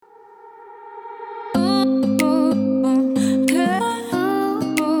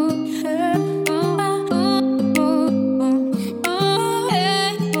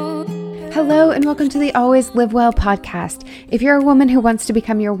Hello and welcome to the Always Live Well podcast. If you're a woman who wants to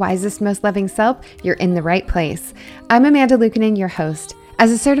become your wisest, most loving self, you're in the right place. I'm Amanda Lukanen, your host.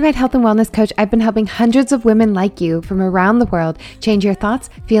 As a certified health and wellness coach, I've been helping hundreds of women like you from around the world change your thoughts,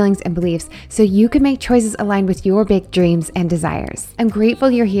 feelings, and beliefs so you can make choices aligned with your big dreams and desires. I'm grateful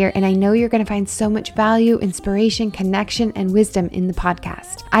you're here, and I know you're going to find so much value, inspiration, connection, and wisdom in the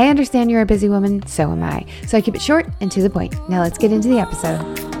podcast. I understand you're a busy woman, so am I. So I keep it short and to the point. Now let's get into the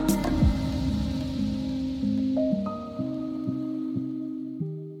episode.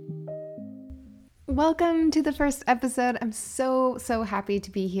 Welcome to the first episode. I'm so happy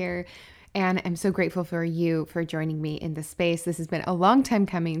to be here, and I'm so grateful for you for joining me in this space. This has been a long time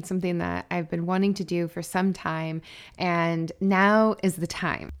coming, something that I've been wanting to do for some time, and now is the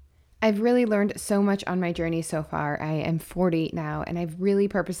time. I've really learned so much on my journey so far. I am 40 now, and I've really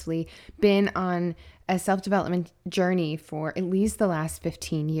purposefully been on a self-development journey for at least the last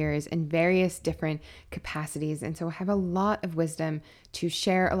 15 years in various different capacities. And so I have a lot of wisdom to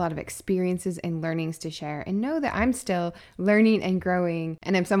share, a lot of experiences and learnings to share, and know that I'm still learning and growing.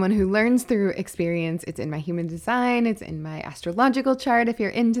 And I'm someone who learns through experience. It's in my human design. It's in my astrological chart. If you're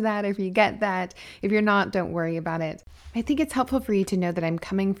into that, if you get that, if you're not, don't worry about it. I think it's helpful for you to know that I'm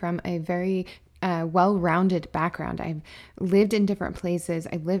coming from a very well-rounded background. I've lived in different places.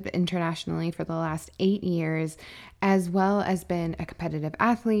 I've lived internationally for the last 8 years, as well as been a competitive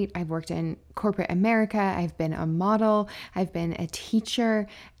athlete. I've worked in corporate America. I've been a model. I've been a teacher,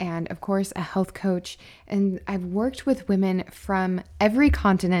 and of course, a health coach. And I've worked with women from every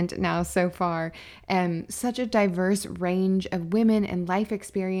continent now so far, and such a diverse range of women and life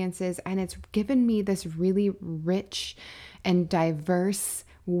experiences. And it's given me this really rich and diverse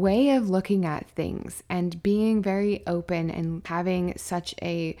way of looking at things and being very open and having such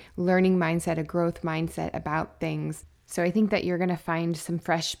a learning mindset, a growth mindset about things. So I think that you're going to find some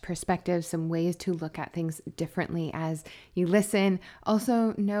fresh perspectives, some ways to look at things differently as you listen.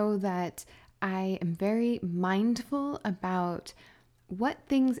 Also know that I am very mindful about what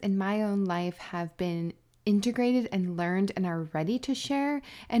things in my own life have been integrated and learned and are ready to share,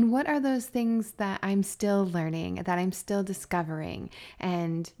 and what are those things that I'm still learning, that I'm still discovering,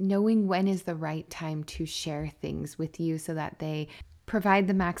 and knowing when is the right time to share things with you so that they provide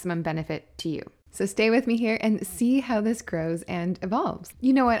the maximum benefit to you. So stay with me here and see how this grows and evolves.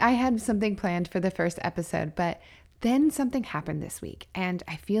 You know what? I had something planned for the first episode, but then something happened this week, and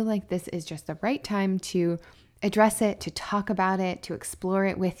I feel like this is just the right time to address it, to talk about it, to explore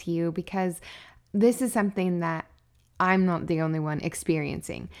it with you, because this is something that I'm not the only one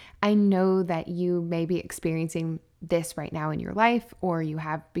experiencing. I know that you may be experiencing this right now in your life, or you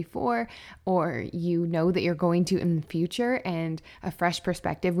have before, or you know that you're going to in the future, and a fresh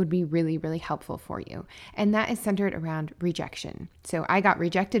perspective would be really, really helpful for you. And that is centered around rejection. So I got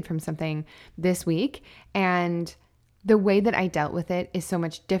rejected from something this week, and the way that I dealt with it is so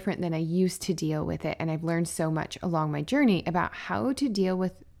much different than I used to deal with it. And I've learned so much along my journey about how to deal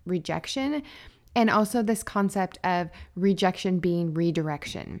with rejection. And also this concept of rejection being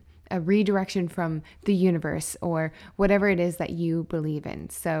redirection, a redirection from the universe or whatever it is that you believe in.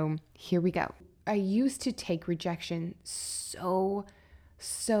 So here we go. I used to take rejection so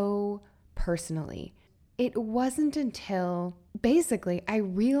personally. It wasn't until basically I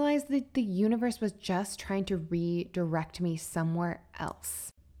realized that the universe was just trying to redirect me somewhere else.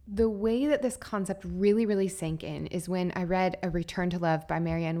 The way that this concept really sank in is when I read A Return to Love by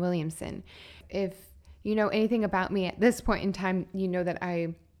Marianne Williamson. If you know anything about me at this point in time, you know that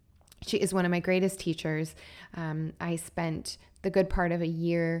she is one of my greatest teachers. I spent the good part of a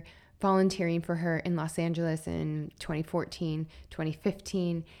year volunteering for her in Los Angeles in 2014,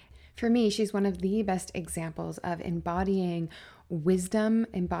 2015. For me, she's one of the best examples of embodying wisdom,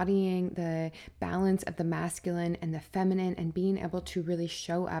 embodying the balance of the masculine and the feminine, and being able to really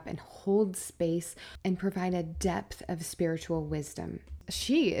show up and hold space and provide a depth of spiritual wisdom.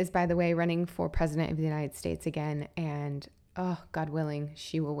 She is, by the way, running for president of the United States again, and God willing,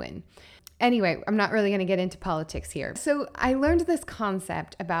 she will win. Anyway, I'm not really going to get into politics here. So I learned this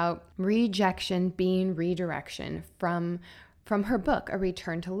concept about rejection being redirection from her book, A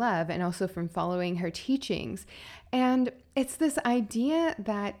Return to Love, and also from following her teachings. And it's this idea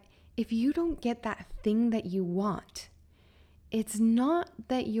that if you don't get that thing that you want, it's not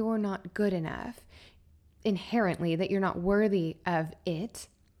that you're not good enough inherently, that you're not worthy of it.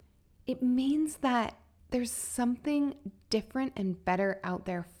 It means that there's something different and better out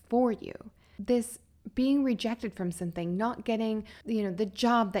there for you. This being rejected from something, not getting, the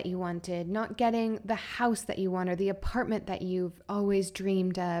job that you wanted, not getting the house that you want or the apartment that you've always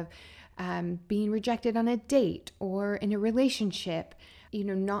dreamed of, being rejected on a date or in a relationship,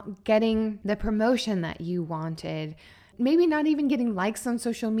 not getting the promotion that you wanted, maybe not even getting likes on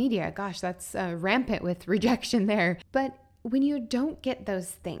social media. Gosh, that's rampant with rejection there. But when you don't get those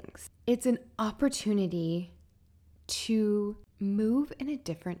things, it's an opportunity to move in a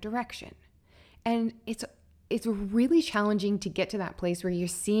different direction. And it's really challenging to get to that place where you're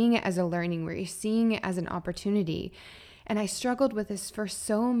seeing it as a learning, where you're seeing it as an opportunity. And I struggled with this for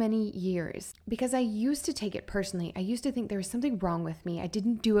so many years because I used to take it personally. I used to think there was something wrong with me. I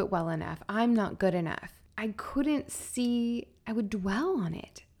didn't do it well enough. I'm not good enough. I couldn't see, I would dwell on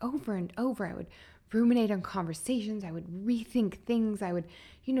it over and over. I would ruminate on conversations. I would rethink things. I would,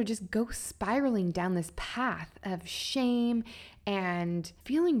 just go spiraling down this path of shame and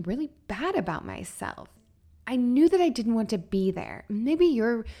feeling really bad about myself. I knew that I didn't want to be there. Maybe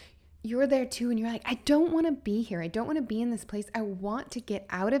you're there too, and you're like, I don't want to be here. I don't want to be in this place. I want to get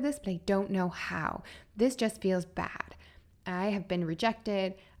out of this, but I don't know how. This just feels bad. I have been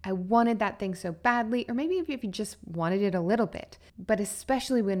rejected. I wanted that thing so badly, or maybe if you just wanted it a little bit, but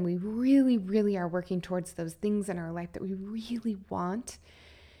especially when we really, really are working towards those things in our life that we really want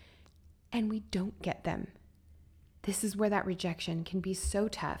and we don't get them. This is where that rejection can be so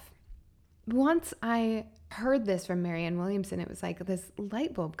tough. Once I heard this from Marianne Williamson, it was like this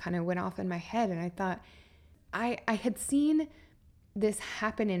light bulb kind of went off in my head, and I thought I had seen this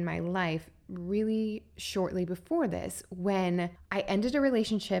happen in my life really shortly before this when I ended a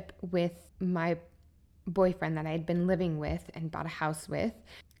relationship with my boyfriend that I had been living with and bought a house with.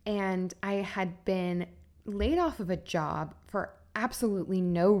 And I had been laid off of a job for absolutely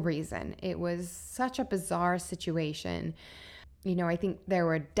no reason. It was such a bizarre situation. I think there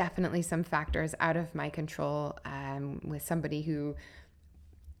were definitely some factors out of my control with somebody who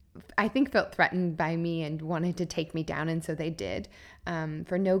I think felt threatened by me and wanted to take me down. And so they did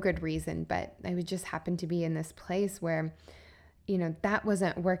for no good reason. But I would just happen to be in this place where, that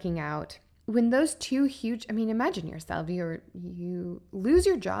wasn't working out. When those two huge, imagine yourself, you lose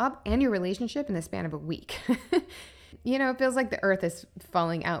your job and your relationship in the span of a week. It feels like the earth is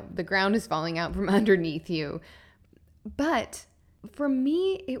falling out. The ground is falling out from underneath you. But for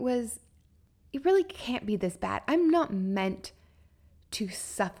me, it really can't be this bad. I'm not meant to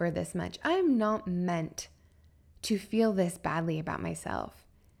suffer this much. I'm not meant to feel this badly about myself.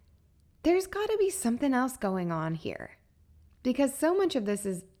 There's got to be something else going on here, because so much of this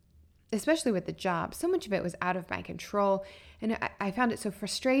is, especially with the job, so much of it was out of my control. And I found it so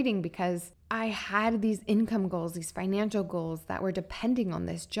frustrating because I had these income goals, these financial goals that were depending on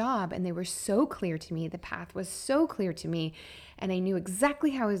this job, and they were so clear to me. The path was so clear to me, and I knew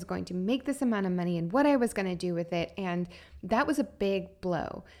exactly how I was going to make this amount of money and what I was going to do with it. And that was a big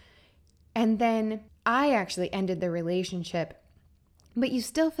blow. And then I actually ended the relationship, but you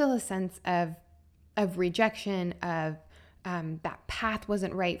still feel a sense of rejection, of that path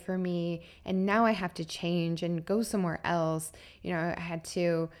wasn't right for me, and now I have to change and go somewhere else. I had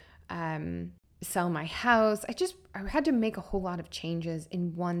to sell my house. I had to make a whole lot of changes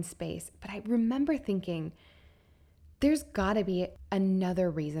in one space. But I remember thinking, there's got to be another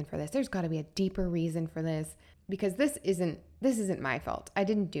reason for this. There's got to be a deeper reason for this, because this isn't my fault. I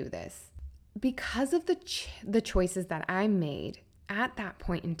didn't do this. Because of the choices that I made at that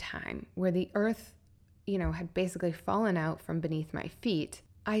point in time, where the earth had basically fallen out from beneath my feet,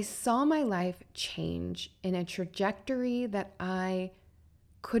 I saw my life change in a trajectory that I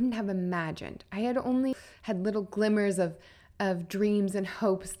couldn't have imagined. I had only had little glimmers of dreams and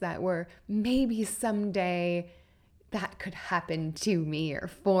hopes that were maybe someday that could happen to me or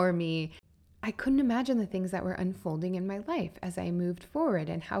for me. I couldn't imagine the things that were unfolding in my life as I moved forward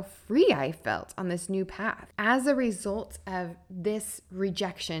and how free I felt on this new path. As a result of this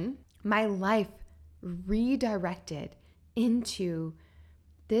rejection, my life redirected into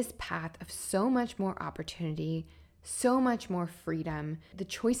this path of so much more opportunity, so much more freedom. The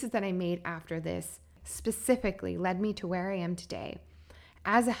choices that I made after this specifically led me to where I am today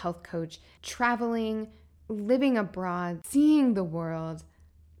as a health coach, traveling, living abroad, seeing the world,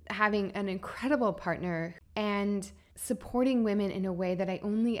 having an incredible partner, and supporting women in a way that I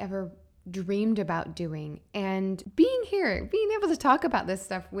only ever dreamed about doing, and being here, being able to talk about this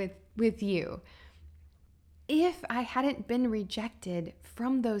stuff with you. If I hadn't been rejected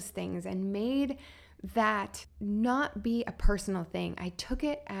from those things and made that not be a personal thing, I took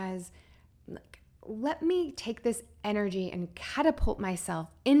it as, let me take this energy and catapult myself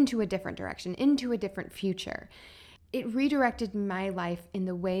into a different direction, into a different future. It redirected my life in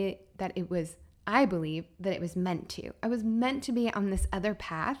the way that it was I believe that it was meant to. I was meant to be on this other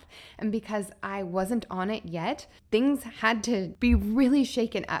path. And because I wasn't on it yet, things had to be really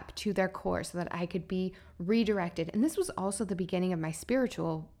shaken up to their core so that I could be redirected. And this was also the beginning of my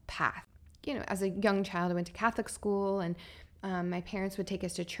spiritual path. You know, as a young child, I went to Catholic school, and my parents would take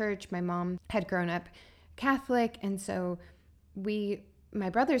us to church. My mom had grown up Catholic. And so my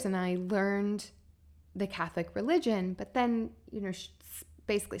brothers and I learned the Catholic religion, but then,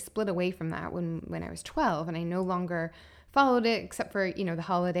 basically split away from that when I was 12, and I no longer followed it except for, the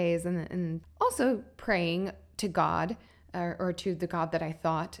holidays and also praying to God or to the God that I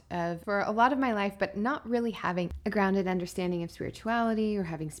thought of for a lot of my life, but not really having a grounded understanding of spirituality or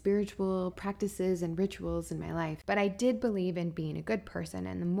having spiritual practices and rituals in my life. But I did believe in being a good person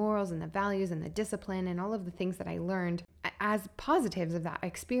and the morals and the values and the discipline and all of the things that I learned as positives of that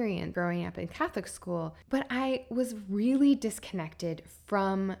experience growing up in Catholic school. But I was really disconnected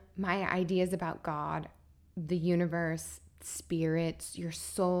from my ideas about God, the universe, spirits, your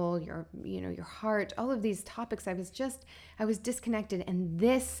soul, your heart, all of these topics. I was disconnected, and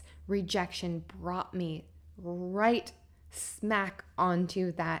this rejection brought me right smack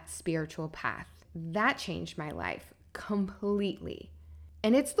onto that spiritual path. That changed my life completely.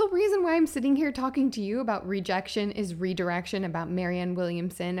 And it's the reason why I'm sitting here talking to you about rejection is redirection, about Marianne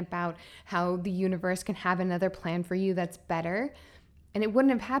Williamson, about how the universe can have another plan for you that's better. And it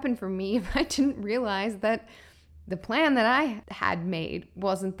wouldn't have happened for me if I didn't realize that the plan that I had made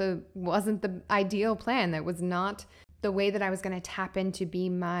wasn't the ideal plan. That was not the way that I was going to tap into be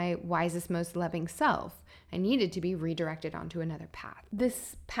my wisest, most loving self. I needed to be redirected onto another path.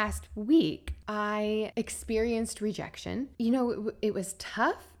 This past week, I experienced rejection. It was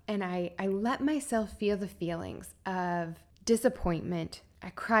tough, and I let myself feel the feelings of disappointment.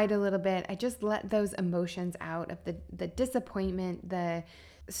 I cried a little bit. I just let those emotions out of the disappointment, the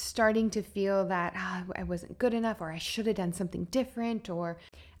starting to feel that I wasn't good enough, or I should have done something different. Or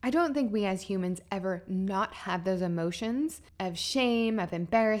I don't think we as humans ever not have those emotions of shame, of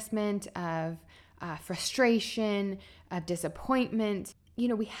embarrassment, of frustration, of disappointment.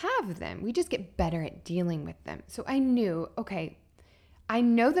 We have them. We just get better at dealing with them. So I knew, okay, I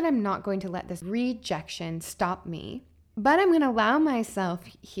know that I'm not going to let this rejection stop me, but I'm going to allow myself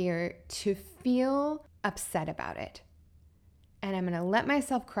here to feel upset about it. And I'm going to let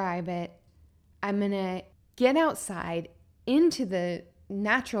myself cry a bit. I'm going to get outside into the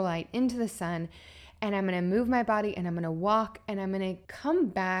natural light, into the sun, and I'm going to move my body, and I'm going to walk, and I'm going to come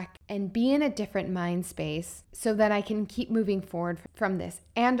back and be in a different mind space so that I can keep moving forward from this.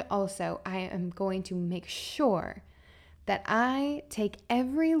 And also, I am going to make sure that I take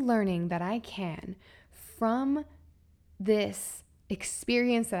every learning that I can from this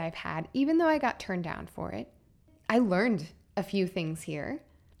experience that I've had, even though I got turned down for it. I learned a few things here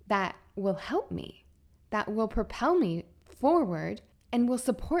that will help me, that will propel me forward and will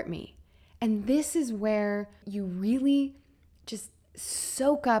support me. And this is where you really just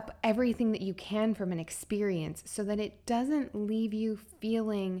soak up everything that you can from an experience so that it doesn't leave you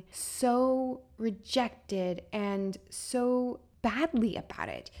feeling so rejected and so badly about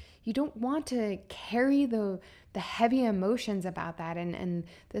it. You don't want to carry the heavy emotions about that and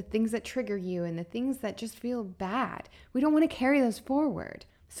the things that trigger you and the things that just feel bad. We don't want to carry those forward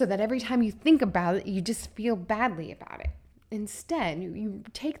so that every time you think about it, you just feel badly about it. Instead, you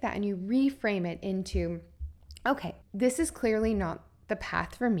take that and you reframe it into, okay, this is clearly not the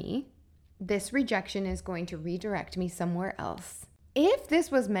path for me. This rejection is going to redirect me somewhere else. If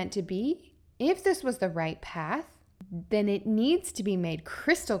this was meant to be, if this was the right path, then it needs to be made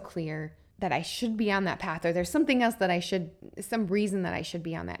crystal clear that I should be on that path, or there's something else some reason that I should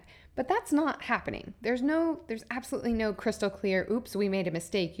be on that. But that's not happening. There's absolutely no crystal clear, oops, we made a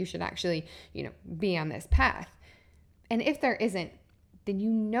mistake, you should actually, be on this path. And if there isn't, then you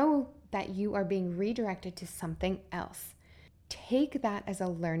know that you are being redirected to something else. Take that as a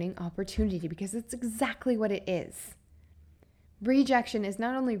learning opportunity, because it's exactly what it is. Rejection is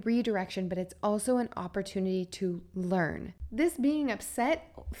not only redirection, but it's also an opportunity to learn. This being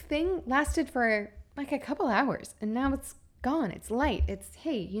upset thing lasted for like a couple hours, and now it's gone. It's light. It's,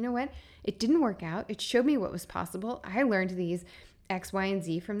 hey, you know what? It didn't work out. It showed me what was possible. I learned these X, Y, and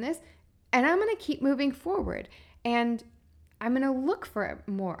Z from this, and I'm going to keep moving forward. And I'm going to look for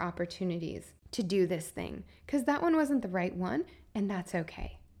more opportunities to do this thing, because that one wasn't the right one, and that's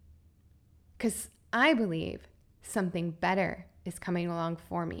okay. Because I believe something better is coming along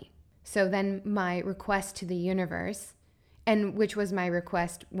for me. So then my request to the universe, and which was my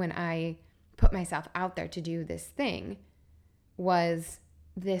request when I put myself out there to do this thing, was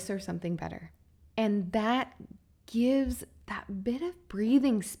this or something better. And that gives that bit of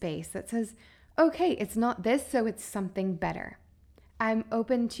breathing space that says, okay, it's not this, so it's something better. I'm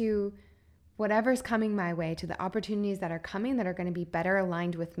open to whatever's coming my way, to the opportunities that are coming that are going to be better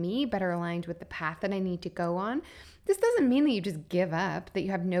aligned with me, better aligned with the path that I need to go on. This doesn't mean that you just give up, that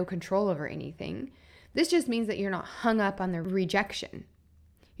you have no control over anything. This just means that you're not hung up on the rejection.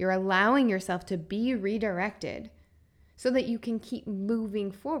 You're allowing yourself to be redirected so that you can keep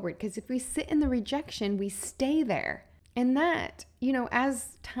moving forward. Because if we sit in the rejection, we stay there. And that,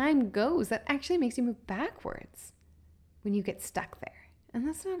 as time goes, that actually makes you move backwards when you get stuck there. And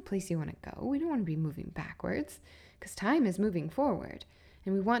that's not a place you want to go. We don't want to be moving backwards because time is moving forward.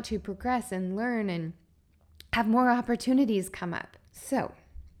 And we want to progress and learn and have more opportunities come up. So,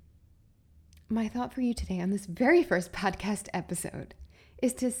 my thought for you today on this very first podcast episode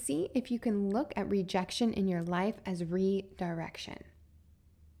is to see if you can look at rejection in your life as redirection.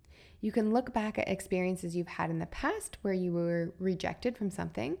 You can look back at experiences you've had in the past where you were rejected from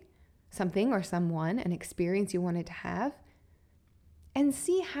something or someone, an experience you wanted to have, and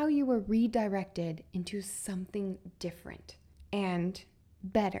see how you were redirected into something different and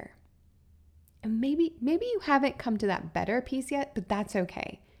better. And maybe you haven't come to that better piece yet, but that's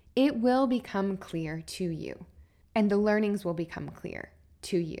okay. It will become clear to you, and the learnings will become clear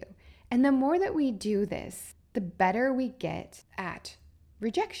to you. And the more that we do this, the better we get at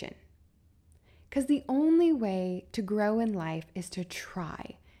rejection. Because the only way to grow in life is to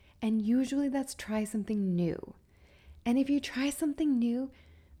try. And usually that's try something new. And if you try something new,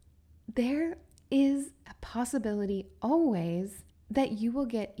 there is a possibility always that you will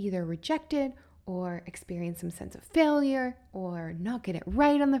get either rejected or experience some sense of failure or not get it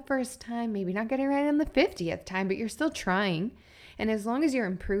right on the first time, maybe not get it right on the 50th time, but you're still trying. And as long as you're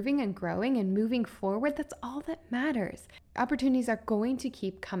improving and growing and moving forward, that's all that matters. Opportunities are going to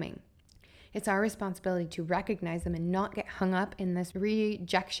keep coming. It's our responsibility to recognize them and not get hung up in this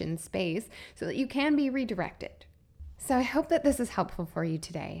rejection space so that you can be redirected. So I hope that this is helpful for you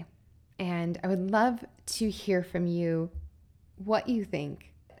today. And I would love to hear from you what you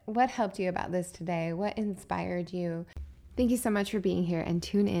think. What helped you about this today? What inspired you? Thank you so much for being here and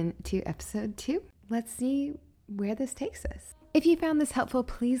tune in to episode 2. Let's see where this takes us. If you found this helpful,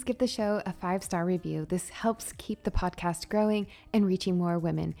 please give the show a 5-star review. This helps keep the podcast growing and reaching more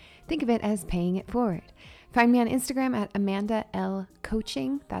women. Think of it as paying it forward. Find me on Instagram at Amanda L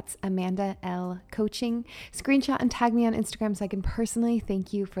Coaching. That's Amanda L Coaching. Screenshot and tag me on Instagram so I can personally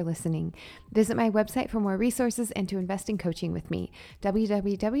thank you for listening. Visit my website for more resources and to invest in coaching with me.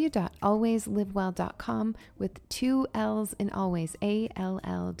 www.alwayslivewell.com with 2 L's in always,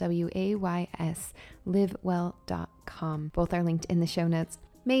 ALLWAYS, livewell.com. Both are linked in the show notes.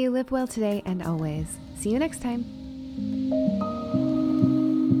 May you live well today and always. See you next time.